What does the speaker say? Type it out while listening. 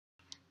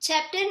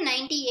Chapter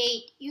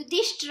 98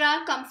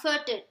 Yudishtira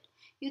comforted.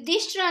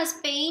 Yudhishthira's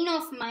pain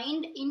of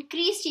mind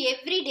increased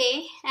every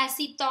day as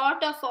he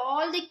thought of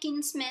all the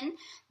kinsmen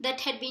that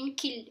had been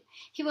killed.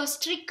 He was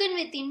stricken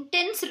with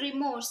intense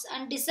remorse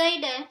and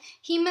decided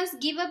he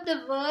must give up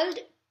the world,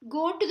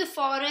 go to the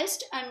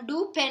forest, and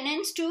do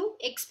penance to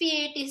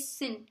expiate his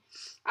sin.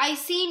 I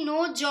see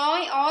no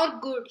joy or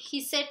good,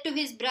 he said to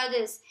his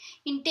brothers,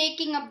 in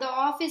taking up the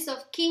office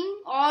of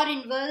king or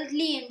in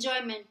worldly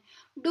enjoyment.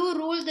 Do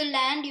rule the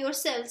land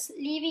yourselves,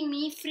 leaving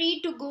me free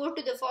to go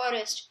to the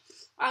forest.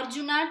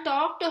 Arjuna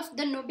talked of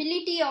the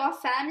nobility of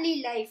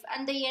family life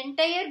and the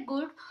entire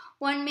good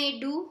one may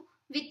do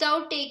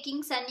without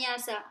taking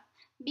sannyasa.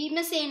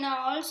 Bhimasena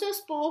also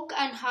spoke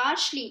and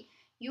harshly.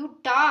 You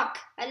talk,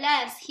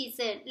 alas, he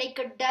said, like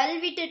a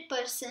dull-witted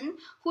person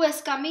who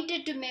has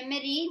committed to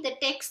memory the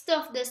text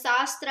of the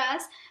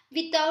Shastras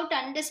without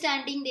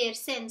understanding their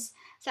sense.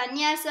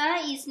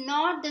 Sannyasa is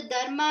not the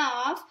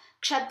dharma of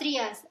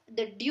Kshatriyas.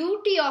 The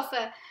duty of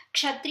a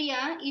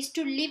Kshatriya is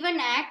to live an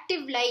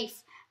active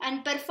life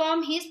and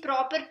perform his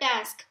proper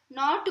task,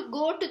 not to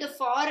go to the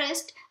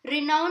forest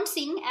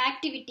renouncing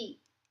activity.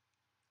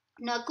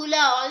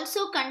 Nakula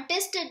also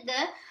contested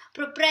the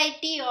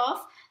propriety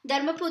of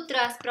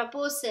Dharmaputra's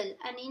proposal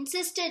and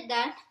insisted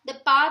that the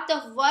path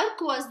of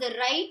work was the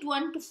right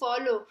one to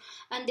follow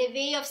and the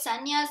way of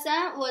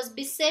sannyasa was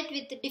beset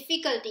with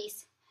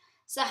difficulties.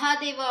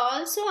 Sahadeva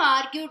also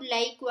argued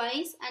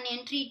likewise and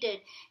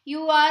entreated,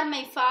 You are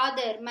my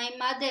father, my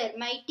mother,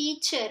 my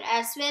teacher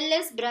as well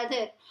as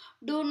brother.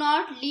 Do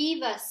not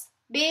leave us.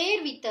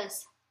 Bear with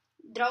us.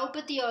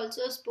 Draupadi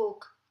also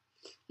spoke.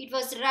 It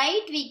was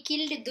right we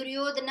killed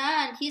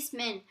Duryodhana and his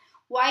men.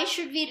 Why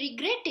should we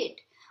regret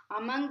it?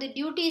 Among the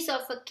duties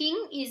of a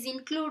king is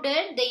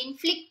included the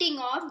inflicting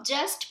of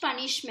just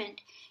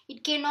punishment.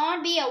 It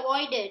cannot be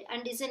avoided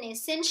and is an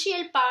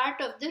essential part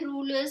of the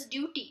ruler's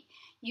duty.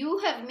 You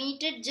have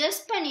meted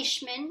just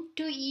punishment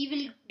to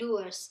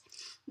evildoers.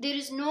 There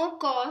is no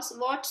cause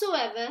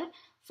whatsoever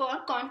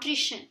for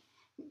contrition.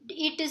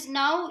 It is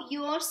now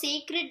your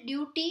sacred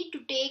duty to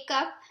take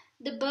up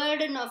the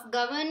burden of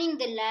governing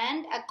the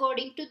land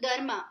according to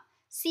Dharma.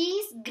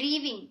 Cease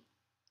grieving.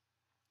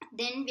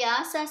 Then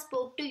Vyasa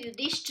spoke to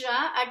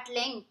Yudhishthira at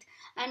length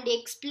and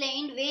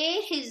explained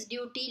where his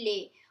duty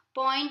lay,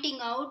 pointing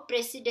out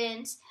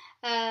precedents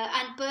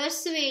and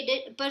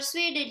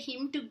persuaded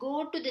him to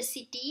go to the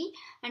city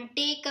and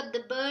take up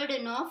the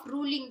burden of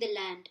ruling the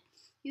land.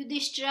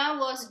 Yudhishthira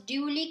was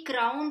duly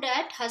crowned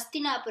at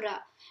Hastinapura.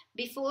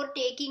 Before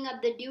taking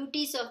up the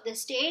duties of the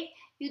state,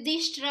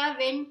 Yudhishthira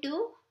went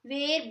to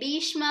where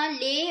Bhishma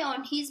lay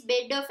on his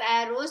bed of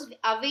arrows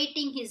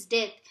awaiting his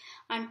death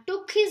and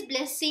took his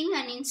blessing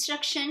and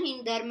instruction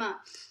in Dharma.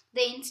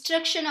 The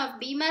instruction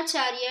of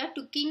Bhimacharya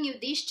to King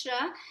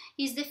Yudhishthira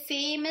is the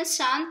famous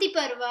Shanti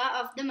Parva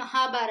of the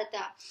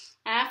Mahabharata.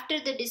 After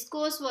the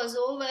discourse was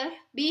over,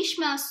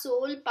 Bhishma's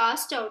soul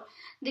passed out.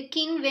 The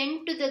king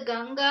went to the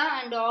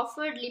Ganga and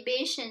offered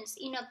libations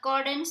in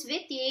accordance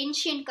with the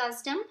ancient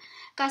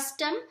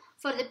custom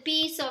for the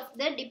peace of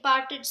the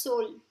departed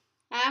soul.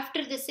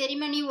 After the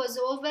ceremony was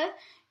over,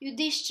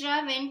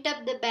 Yudhishthira went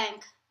up the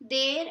bank.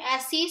 There,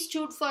 as he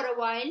stood for a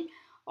while,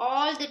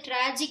 all the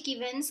tragic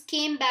events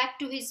came back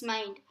to his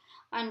mind,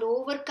 and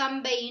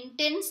overcome by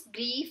intense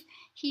grief,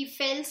 he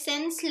fell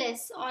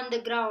senseless on the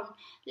ground,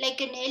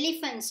 like an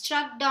elephant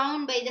struck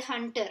down by the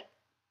hunter.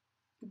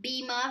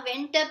 Bhima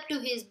went up to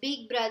his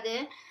big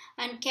brother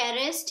and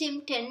caressed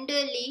him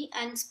tenderly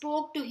and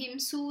spoke to him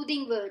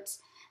soothing words.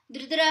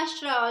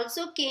 Dhritarashtra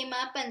also came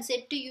up and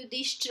said to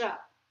Yudhishthira,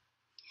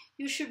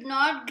 You should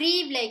not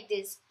grieve like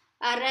this.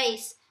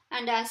 Arise,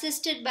 and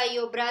assisted by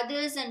your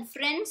brothers and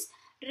friends,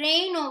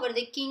 reign over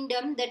the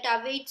kingdom that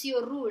awaits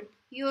your rule.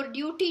 Your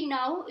duty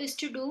now is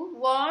to do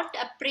what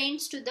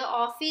appertains to the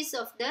office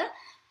of the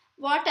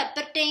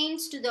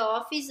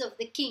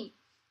king.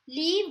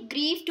 Leave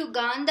grief to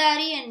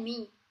Gandhari and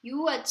me.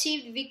 You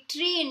achieved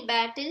victory in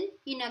battle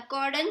in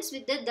accordance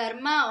with the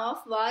dharma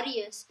of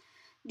warriors.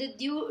 The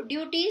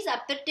duties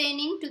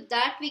appertaining to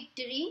that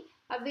victory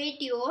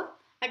await your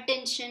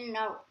attention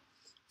now.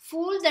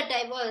 Fool that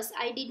I was,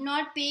 I did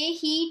not pay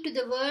heed to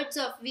the words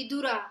of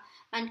Vidura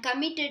and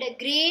committed a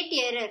great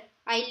error.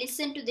 I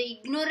listened to the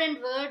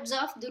ignorant words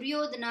of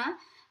Duryodhana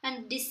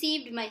and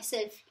deceived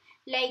myself.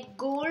 Like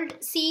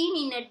gold seen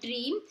in a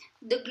dream,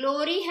 the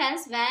glory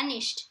has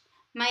vanished.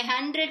 My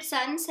 100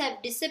 sons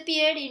have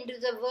disappeared into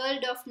the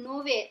world of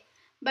nowhere,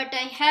 but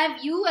I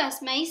have you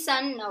as my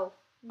son now.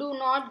 Do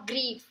not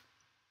grieve.